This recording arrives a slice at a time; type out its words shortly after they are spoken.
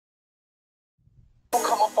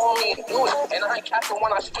phone me and do it. And I ain't capping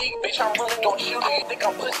when I speak, bitch, I'm really gon' shoot you. You think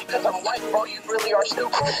I'm pussy cause I'm white, bro, you really are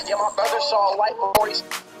stupid. Yeah, my brother saw life before he's...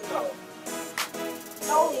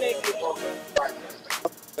 No, nigga.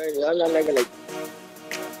 I'm not nigga like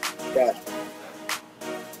that.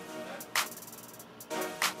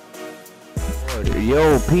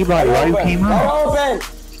 Yo, Peabody, why you came out? Open!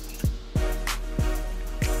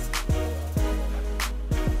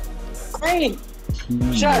 Green!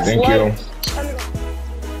 Shots, Thank you.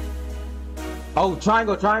 Oh,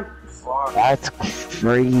 triangle. That's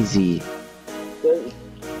crazy.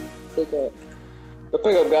 Pick up. The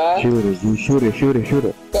pickup guy. Shoot it.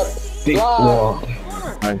 Wow.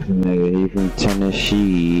 Nice nigga, he from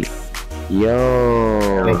Tennessee.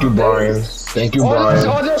 Yo. Thank you, Brian. Thank you, Brian.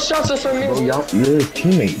 All those shots are from me. Bro, you're his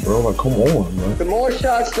teammate, bro. Like, come on, bro. The more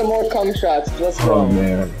shots, the more cum shots. Let's go. Oh,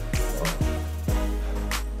 man.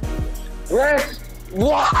 Rex,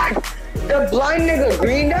 what? The blind nigga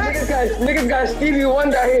green that? Niggas got Stevie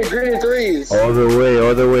Wonder out here green threes. All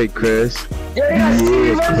the way, Chris. Yeah, they got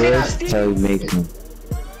Stevie Wonder. Chris, tell he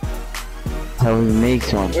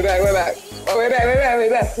makes one. We're back. Oh, we're back.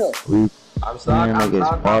 I'm sorry.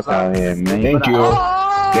 Fuck out here, man. Thank you.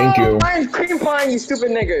 Oh, Thank you. Brian cream pie, you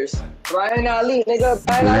stupid niggas. Brian Ali, nigga.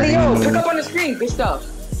 Brian Ali, yo, pick up on the screen, good stuff.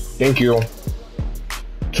 Thank you.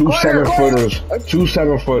 Two 7-footers.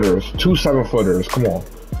 Come on.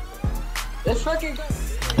 Let's fucking go.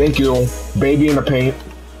 Thank you. Baby in the paint.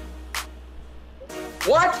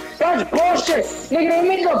 What? That's bullshit. Nigga, they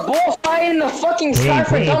made a ball fly in the fucking sky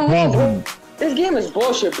for dumb love, bro. This game is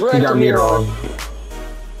bullshit, bro. You got me wrong.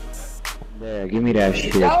 Yeah, give me that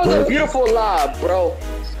shit, That was bro. a beautiful lob, bro.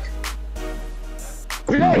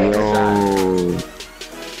 Yo.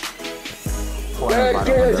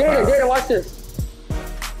 Jada, watch this.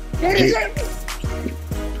 Jada.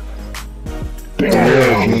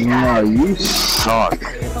 Damn, you suck.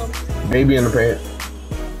 Baby in the paint.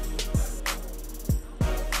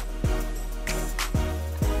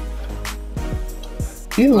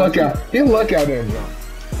 He look out there, John.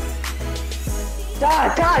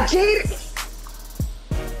 God, Jada.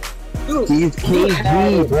 He's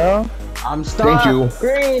KG, bro. I'm stuck. Thank you.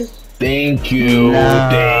 Green. Thank you.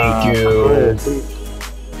 Thank you.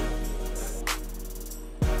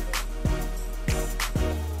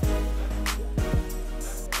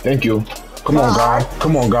 Thank you. Come on, guy.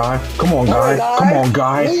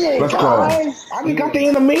 Let's go. I just got the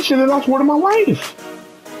animation and that's word of my life.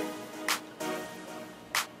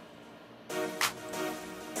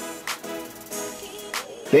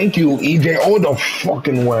 Thank you, EJ, all the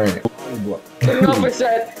fucking way.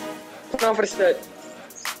 100%.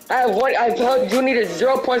 I've held you needed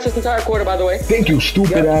 0 points this entire quarter, by the way. Thank you,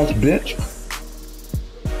 stupid ass bitch.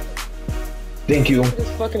 Thank you. This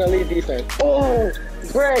fucking elite defense. Oh,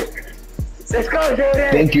 great. Let's go,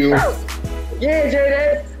 Jaden. Thank you. Yeah,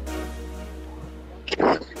 Jaden.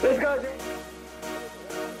 Let's go, Jaden.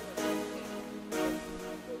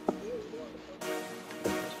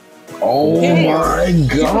 Oh my Fucking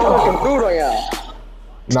god. boot on y'all.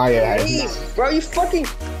 Nah, yeah. Bro, you fucking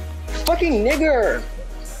nigger.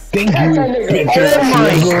 Thank you, bitch ass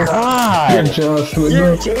nigga. Yeah,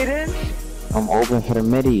 Jaden. I'm open for the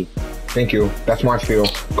midi. Thank you. That's my feel.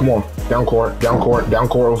 Come on. Down court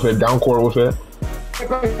with it.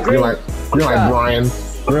 Green light, Brian. Nah,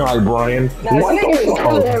 What this nigga is the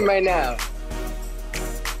killing fuck? him right now.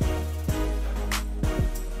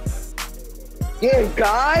 Yeah,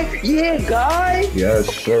 guy. Yes,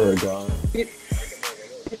 sir, God.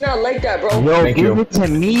 It's not like that, bro. Yo, Thank give you. it to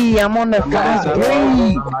me. I'm on the fast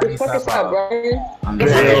break. Good fucking shot, Brian. I'm Good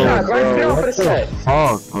fucking shot, Brian. Get off for the What set. the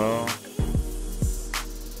fuck, bro?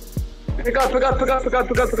 Pick up.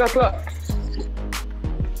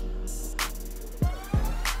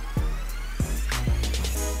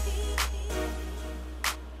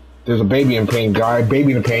 There's a baby in paint, guy.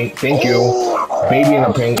 Baby in the paint. Thank you. Baby in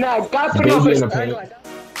the paint. Nah, God put Baby off in his the paint.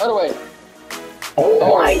 By the way.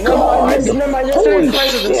 Oh my god. Never mind, yesterday's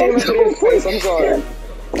price is the same as today's price. I'm sorry.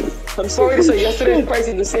 I'm sorry to say yesterday's price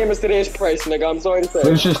is the same as today's price, nigga. I'm sorry to say.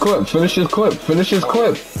 Finish this clip.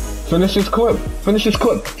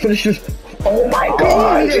 Oh my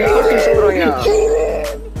god.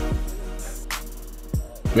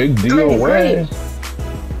 Big deal, man.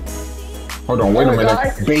 Hold on, wait a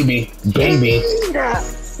minute. Baby.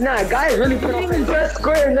 Nah, guys really put off his best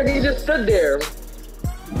square, nigga. You just stood there.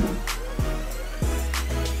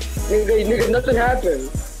 Nigga, nothing happened.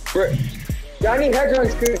 Y'all need heads on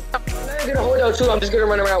screen. I'm not gonna hold out too. I'm just gonna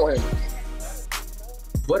run around with him.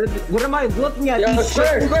 What am I looking at? Yo, These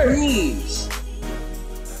square. screens.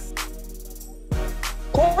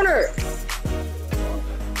 Corner.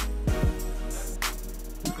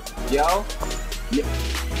 Yo.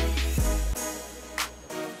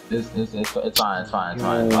 It's fine. I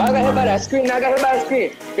got hit by that screen.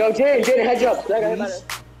 Yo, Jaden, heads up. I got hit by that.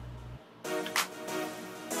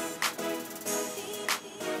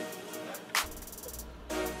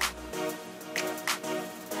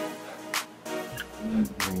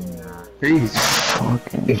 He's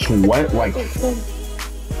fucking. It's wet like.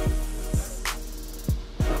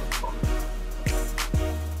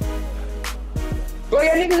 Bro,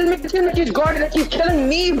 yeah, niggas is making seem like he's guarded, like he's killing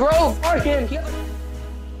me, bro. Guard him.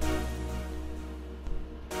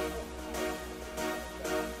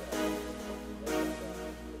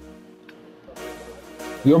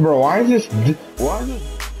 Yo, bro, why is this? Why is this?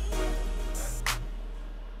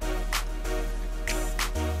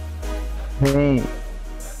 Hey.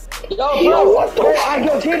 Yo, bro, what the fuck?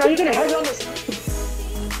 Yo, Tina, are you gonna head on this?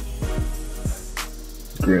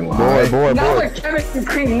 Green line. Boy. Now we're Kevin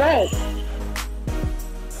Cream Nut.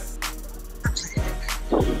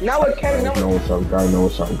 Now we're Kevin. Guy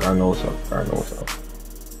knows up.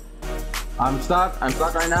 I'm stuck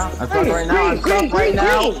right now. Green.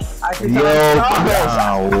 I can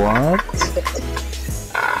What?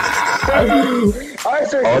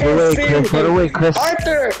 Arthur, All the way, Chris. All the way, Chris.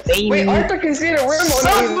 Arthur! Wait, Arthur can see the rim on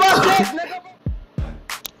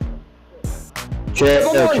these.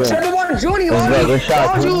 Everyone, Junior,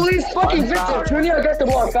 all you leave fucking Victor. Junior, get the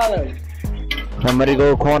ball, fellas. Somebody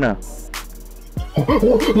go corner.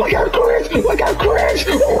 Look out, Chris!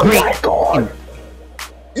 Oh my god!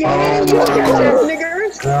 Yeah,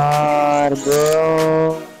 God,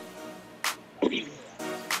 bro.